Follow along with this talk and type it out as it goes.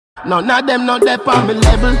None of them not there on me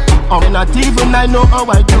level. Not even I know how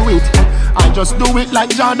I do it. I just do it like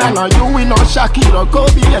Jordan or you, or Shaquille or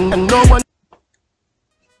Kobe, and no one.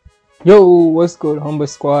 Yo, what's good, Humble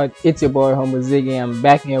Squad? It's your boy Humble Ziggy. I'm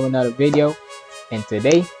back here with another video, and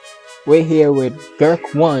today we're here with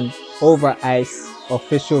GerkOne Over Ice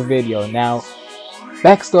official video. Now,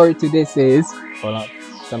 backstory to this is, hold on,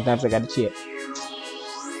 sometimes I gotta cheat.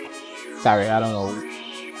 Sorry, I don't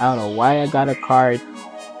know why I got a card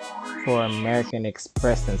for American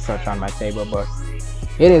Express and such on my table, but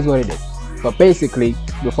it is what it is. But basically,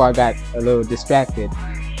 before I got a little distracted,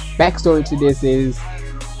 backstory to this is,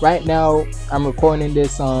 right now I'm recording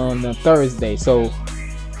this on a Thursday, so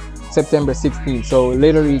September 16th. So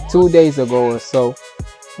literally 2 days ago or so,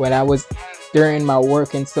 when I was during my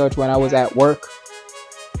work and such, when I was at work,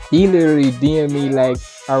 he literally DM'd me like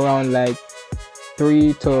around like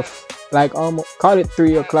 3 to like almost, call it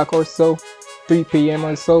 3 o'clock or so, 3 p.m.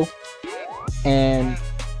 or so. And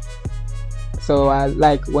so I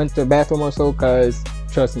like went to the bathroom or so, cause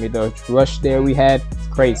trust me, the rush there we had,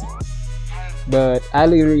 crazy. But I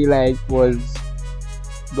literally like was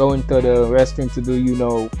going to the restroom to do, you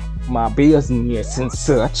know, my business and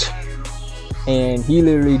such, and he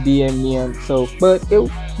literally DM'd me. And so but it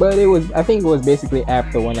was, I think it was basically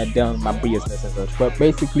after when I done my business and such. But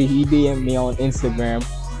basically he DM'd me on Instagram,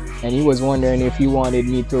 and he was wondering if he wanted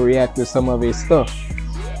me to react to some of his stuff.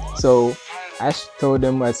 So I told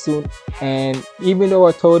him as soon, and even though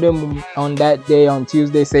I told him on that day, on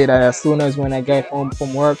Tuesday, say that as soon as when I get home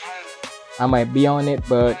from work, I might be on it.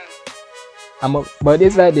 But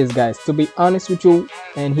it's like this, guys, to be honest with you,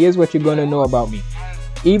 and here's what you're gonna know about me.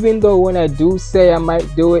 Even though when I do say I might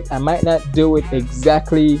do it, I might not do it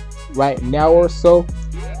exactly right now or so,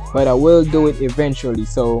 but I will do it eventually.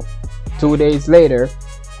 So 2 days later,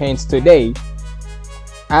 hence today,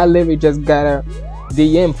 I literally just got a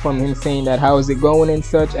DM from him saying that how's it going and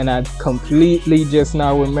such, and I completely just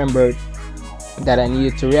now remembered that I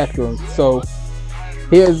needed to react to him. So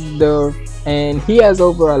here's and he has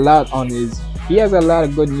over a lot on he has a lot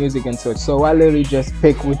of good music and such, so I literally just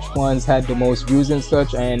picked which ones had the most views and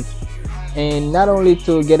such, and not only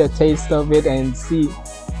to get a taste of it and see,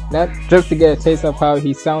 not just to get a taste of how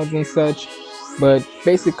he sounds and such, but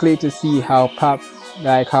basically to see how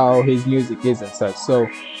how his music is and such. So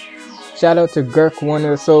shout out to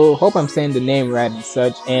GerkOne. So hope I'm saying the name right and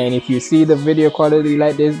such. And if you see the video quality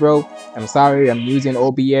like this, bro, I'm sorry, I'm using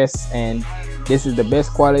OBS, and this is the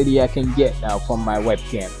best quality I can get now from my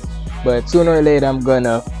webcam. But sooner or later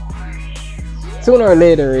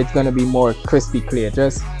it's gonna be more crispy clear,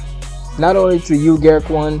 just not only to you,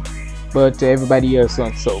 GerkOne, but to everybody else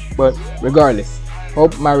on so. But regardless,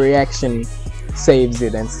 hope my reaction saves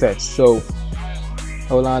it and such. So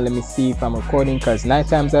hold on, let me see if I'm recording, because 9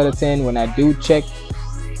 times out of 10 when I do check,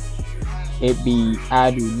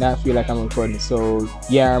 I do not feel like I'm recording. So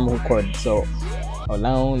yeah, I'm recording. So hold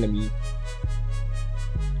on, let me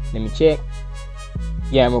check.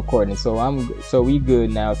 Yeah, I'm recording. So we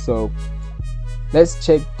good now. So let's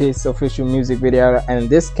check this official music video, and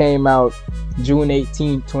this came out June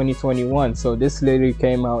 18, 2021. So this literally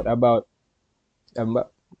came out about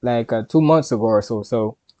like 2 months ago or so.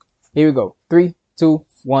 So here we go. 3, 2,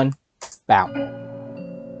 1, bow.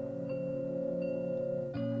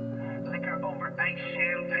 Liquor over ice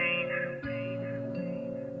champagne.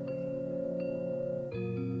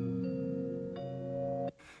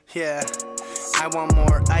 Yeah, I want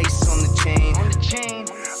more ice on the chain.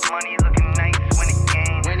 Money looking nice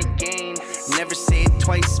when it gain. Never say it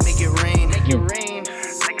twice, make it rain.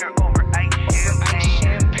 Liquor over ice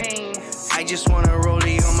champagne. I just wanna roll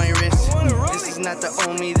it on my wrist. This is not the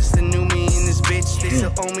old me, this the new me in this bitch. They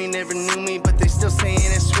still owe me, never knew me, but they still saying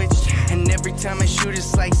it switched. And every time I shoot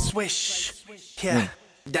it's like swish. Yeah,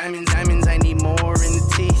 diamonds, I need more in the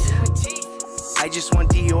teeth. I just want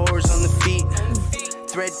Dior's on the feet.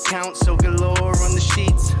 Thread count so galore on the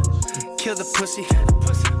sheets. Kill the pussy,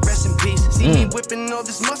 rest in peace. See me whipping all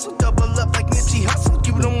this muscle, double up like Nipsey Hussle.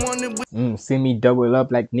 You don't want it. See me double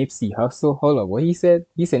up like Nipsey Hussle. Hold up, what he said?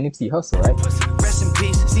 He said Nipsey Hussle, right? Rest in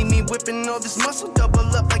peace. See me whipping all this muscle,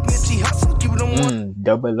 double up like Nipsey Hussle. You don't want.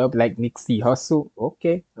 Double up like Nipsey Hussle.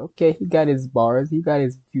 Okay, he got his bars. He got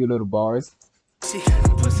his few little bars.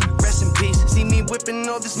 Rest in peace. See me whipping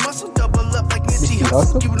all this muscle, double up like Nipsey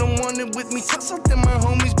Hussle. You don't want it with me, tussle. Then my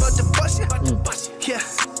homies about to bust ya. Yeah.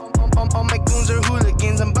 All my goons are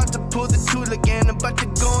hooligans. I'm about to pull the tool again. I'm about to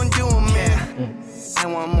go and do them, man. I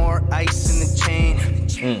want more ice in the chain.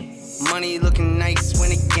 Money looking nice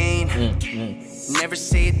when it gain. Never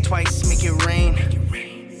say it twice, make it rain.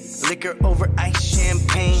 Liquor over ice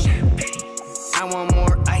champagne. I want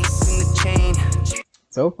more ice in the chain.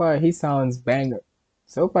 So far, he sounds banger.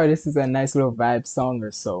 So far, this is a nice little vibe song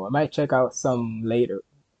or so. I might check out some later,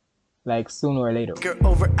 like sooner or later. Liquor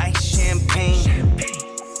over ice champagne.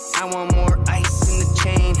 I want more ice in the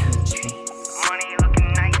chain. Money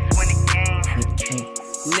looking nice when it gain.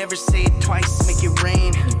 Never say it twice, make it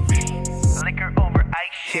rain. Liquor over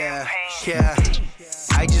ice champagne. Yeah.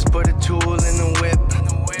 I just put a tool in the whip.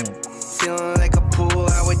 Feeling like a pool,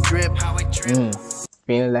 how it drip.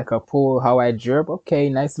 Feeling like a pool, how I drip. Okay,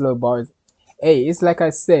 nice little bars. Hey, it's like I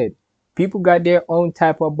said, people got their own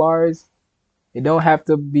type of bars. It don't have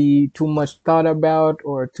to be too much thought about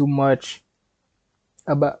or too much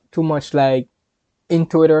like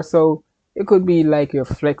into it or so. It could be like your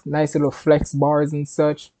nice little flex bars and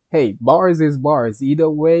such. Hey, bars is bars. Either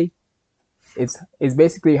way, it's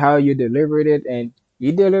basically how you delivered it, and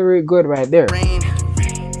you deliver it good right there.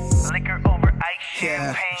 Liquor over ice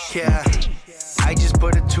yeah. I just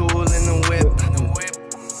put a tool in the whip.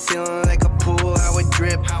 Feeling like a pool, how it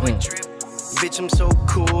drip. Bitch, I'm so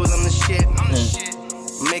cool, I'm the shit.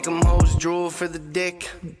 Make them hoes drool for the dick.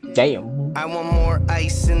 Damn. I want more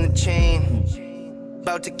ice in the chain.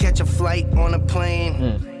 About to catch a flight on a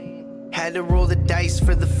plane. Had to roll the dice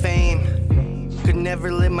for the fame. Could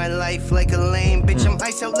never live my life like a lame. Bitch, I'm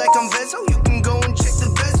iced out like I'm VIBEZ. You can go and check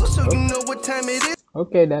the bezel so you know what time it is.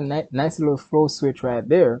 Okay, that nice little flow switch right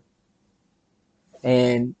there.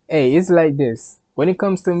 And hey, it's like this. When it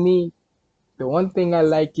comes to me, the one thing I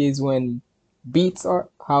like is when beats are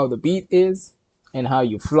how the beat is and how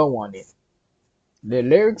you flow on it. The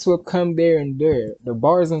lyrics will come there and there. The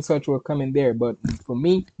bars and such will come in there. But for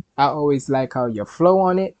me, I always like how you flow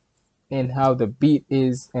on it and how the beat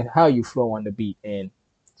is and how you flow on the beat. And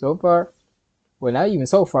so far, well, not even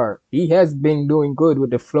so far, he has been doing good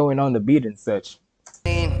with the flowing on the beat and such.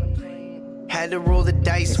 Had to roll the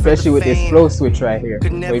dice, especially with this flow switch right here.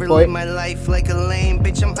 Could never live my life like a lame.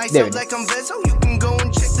 Bitch, I'm iced out like I'm VIBEZ. You can go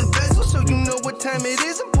and check the bezel so you know what time it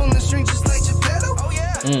is. I'm pulling the string just like Geppetto. Oh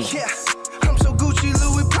yeah, yeah. I'm so Gucci,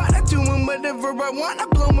 Louis Prada, doing whatever I want. I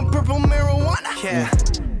blow my purple marijuana. Yeah.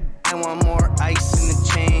 I want more ice in the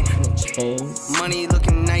chain. Money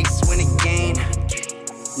looking nice when it gain.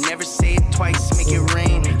 Never say it twice, make it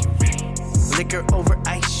rain. Liquor over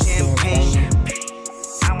ice champagne.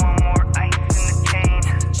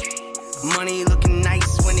 Money looking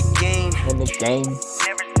nice when it gain. In the game.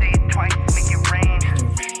 Never say it twice, make it rain.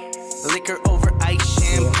 Liquor over ice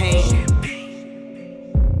champagne.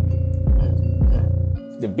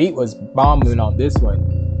 The beat was bombing on this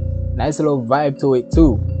one. Nice little vibe to it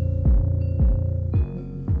too.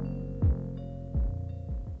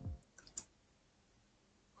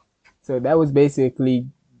 So that was basically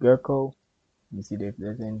GerkOne. Let me see if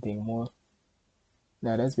there's anything more.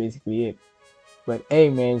 No, that's basically it. But hey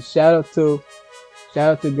man, shout out to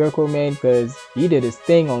GerkOne, man, because he did his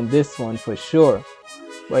thing on this one for sure.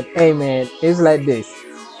 But hey man, it's like this.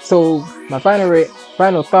 So my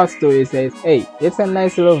final thoughts to it is, hey, it's a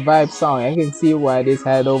nice little vibe song. I can see why this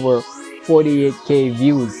had over 48k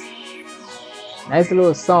views. Nice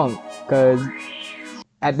little song, because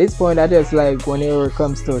at this point I just like whenever it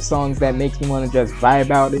comes to songs that makes me want to just vibe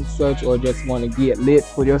out and such, or just want to get lit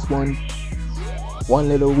for just one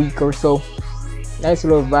little week or so. Nice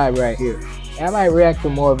little vibe right here. I might react to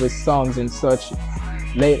more of his songs and such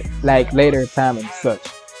later time and such.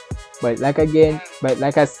 But like I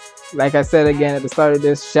said again at the start of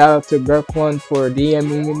this, shout out to GerkOne for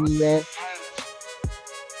DMing me, man.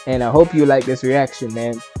 And I hope you like this reaction,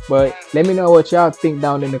 man. But let me know what y'all think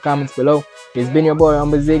down in the comments below. It's been your boy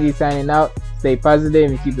Ziggy signing out. Stay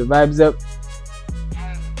positive and keep the vibes up.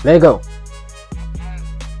 Let go.